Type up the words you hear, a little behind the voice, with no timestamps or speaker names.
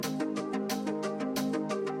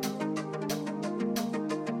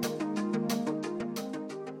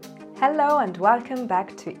Hello and welcome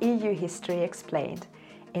back to EU History Explained.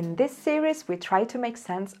 In this series we try to make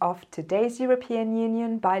sense of today's European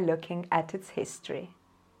Union by looking at its history.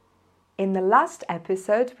 In the last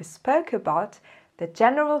episode we spoke about the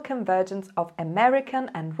general convergence of American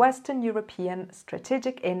and Western European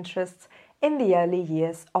strategic interests in the early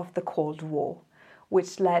years of the Cold War,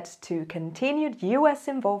 which led to continued US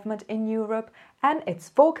involvement in Europe and its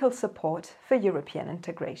vocal support for European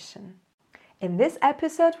integration. In this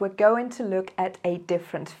episode, we're going to look at a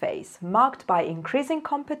different phase, marked by increasing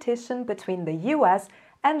competition between the US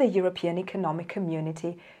and the European Economic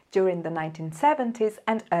Community during the 1970s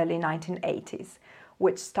and early 1980s,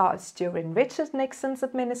 which starts during Richard Nixon's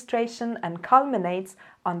administration and culminates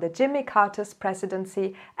under Jimmy Carter's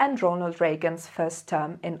presidency and Ronald Reagan's first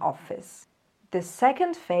term in office. The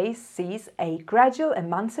second phase sees a gradual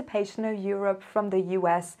emancipation of Europe from the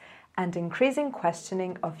US and increasing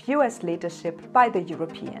questioning of US leadership by the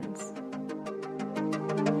Europeans.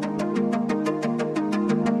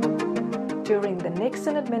 During the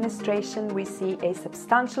Nixon administration, we see a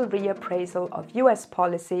substantial reappraisal of US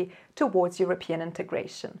policy towards European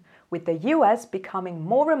integration, with the US becoming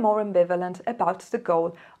more and more ambivalent about the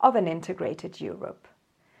goal of an integrated Europe.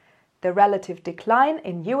 The relative decline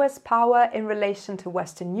in US power in relation to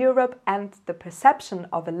Western Europe and the perception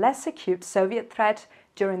of a less acute Soviet threat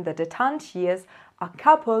during the détente years are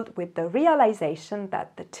coupled with the realization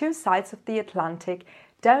that the two sides of the Atlantic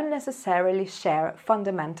don't necessarily share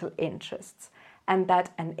fundamental interests, and that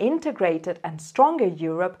an integrated and stronger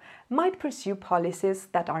Europe might pursue policies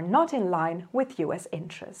that are not in line with US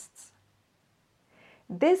interests.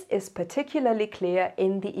 This is particularly clear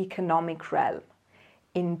in the economic realm.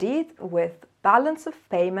 Indeed, with balance of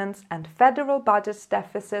payments and federal budget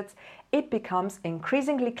deficits, it becomes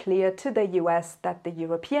increasingly clear to the US that the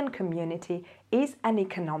European community is an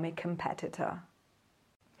economic competitor.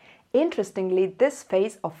 Interestingly, this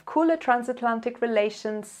phase of cooler transatlantic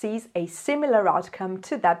relations sees a similar outcome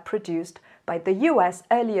to that produced by the US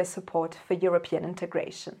earlier support for European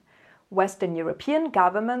integration. Western European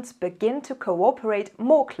governments begin to cooperate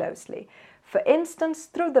more closely, for instance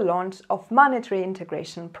through the launch of monetary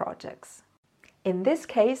integration projects. In this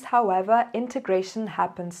case, however, integration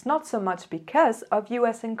happens not so much because of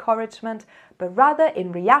US encouragement, but rather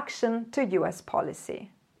in reaction to US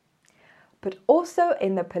policy. But also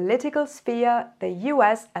in the political sphere, the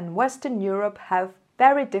US and Western Europe have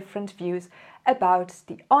very different views about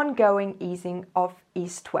the ongoing easing of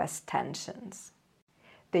East-West tensions.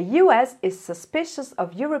 The US is suspicious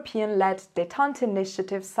of European-led détente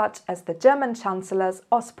initiatives such as the German Chancellor's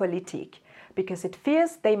Ostpolitik, because it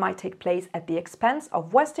fears they might take place at the expense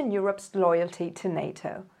of Western Europe's loyalty to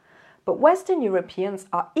NATO. But Western Europeans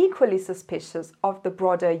are equally suspicious of the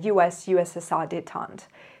broader US-USSR détente,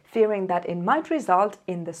 fearing that it might result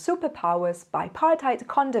in the superpowers' bipartite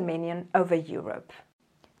condominion over Europe.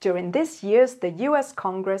 During these years, the US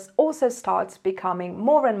Congress also starts becoming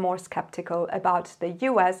more and more skeptical about the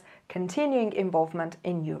US continuing involvement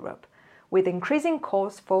in Europe, with increasing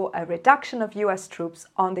calls for a reduction of US troops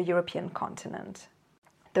on the European continent.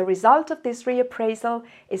 The result of this reappraisal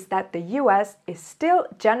is that the US is still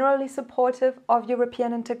generally supportive of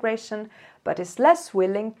European integration, but is less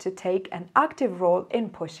willing to take an active role in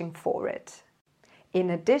pushing for it. In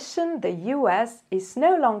addition, the US is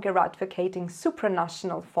no longer advocating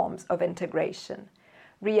supranational forms of integration,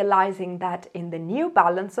 realizing that in the new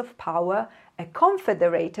balance of power, a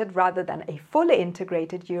confederated rather than a fully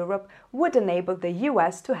integrated Europe would enable the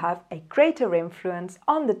US to have a greater influence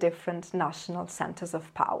on the different national centers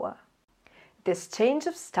of power. This change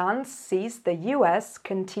of stance sees the US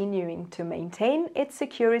continuing to maintain its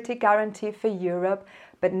security guarantee for Europe,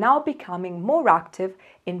 but now becoming more active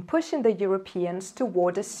in pushing the Europeans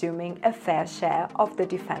toward assuming a fair share of the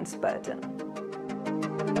defense burden.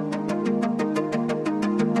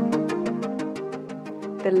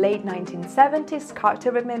 The late 1970s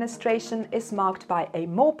Carter administration is marked by a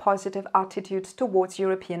more positive attitude towards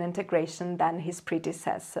European integration than his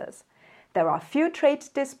predecessors. There are few trade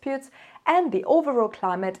disputes, and the overall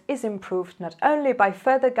climate is improved not only by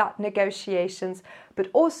further GATT negotiations, but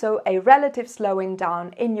also a relative slowing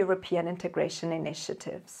down in European integration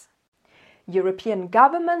initiatives. European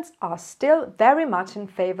governments are still very much in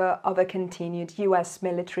favor of a continued US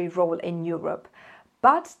military role in Europe,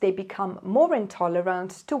 but they become more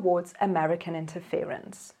intolerant towards American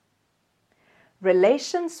interference.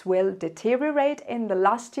 Relations will deteriorate in the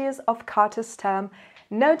last years of Carter's term,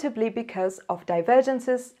 notably because of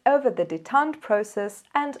divergences over the détente process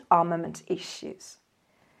and armament issues.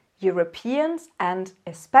 Europeans, and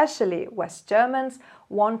especially West Germans,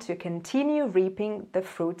 want to continue reaping the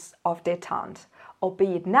fruits of détente,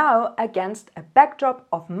 albeit now against a backdrop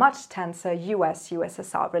of much tenser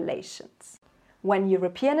US-USSR relations. When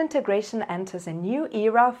European integration enters a new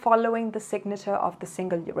era following the signature of the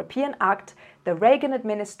Single European Act, the Reagan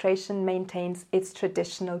administration maintains its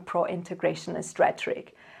traditional pro-integrationist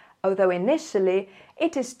rhetoric, although initially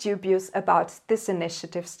it is dubious about this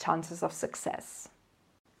initiative's chances of success.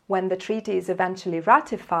 When the treaty is eventually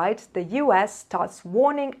ratified, the US starts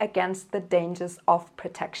warning against the dangers of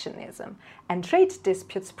protectionism, and trade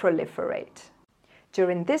disputes proliferate.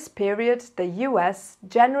 During this period, the US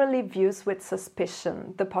generally views with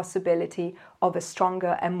suspicion the possibility of a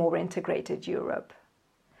stronger and more integrated Europe.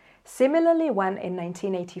 Similarly, when in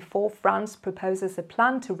 1984 France proposes a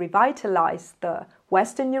plan to revitalize the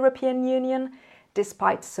Western European Union,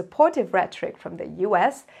 despite supportive rhetoric from the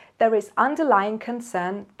US, there is underlying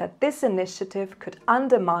concern that this initiative could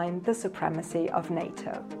undermine the supremacy of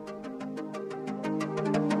NATO.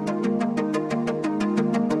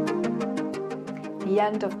 The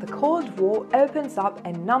end of the Cold War opens up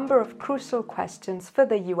a number of crucial questions for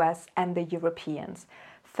the US and the Europeans,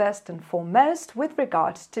 first and foremost with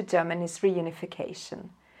regard to Germany's reunification.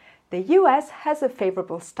 The US has a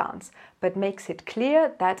favorable stance, but makes it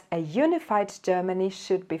clear that a unified Germany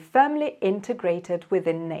should be firmly integrated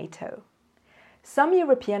within NATO. Some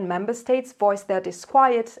European member states voice their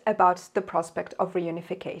disquiet about the prospect of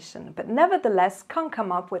reunification, but nevertheless can't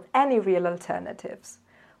come up with any real alternatives.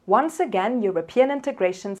 Once again, European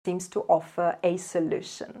integration seems to offer a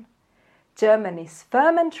solution. Germany's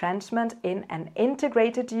firm entrenchment in an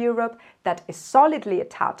integrated Europe that is solidly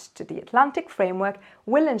attached to the Atlantic framework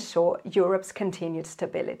will ensure Europe's continued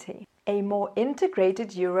stability. A more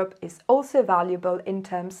integrated Europe is also valuable in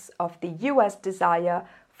terms of the US desire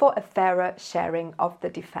for a fairer sharing of the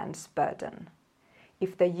defense burden.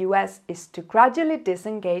 If the US is to gradually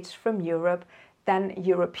disengage from Europe, then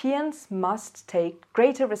Europeans must take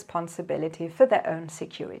greater responsibility for their own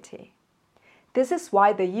security. This is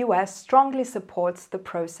why the US strongly supports the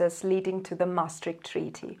process leading to the Maastricht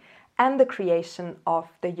Treaty and the creation of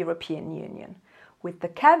the European Union, with the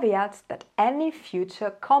caveat that any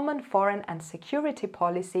future common foreign and security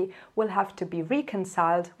policy will have to be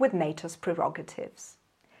reconciled with NATO's prerogatives.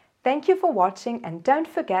 Thank you for watching, and don't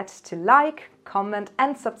forget to like, comment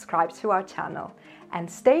and subscribe to our channel. And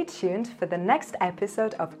stay tuned for the next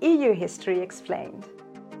episode of EU History Explained.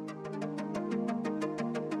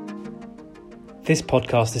 This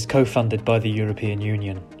podcast is co-funded by the European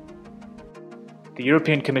Union. The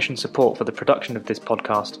European Commission support for the production of this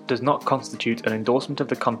podcast does not constitute an endorsement of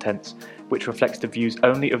the contents, which reflects the views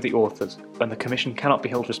only of the authors, and the Commission cannot be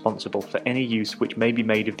held responsible for any use which may be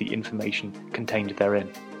made of the information contained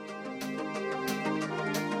therein.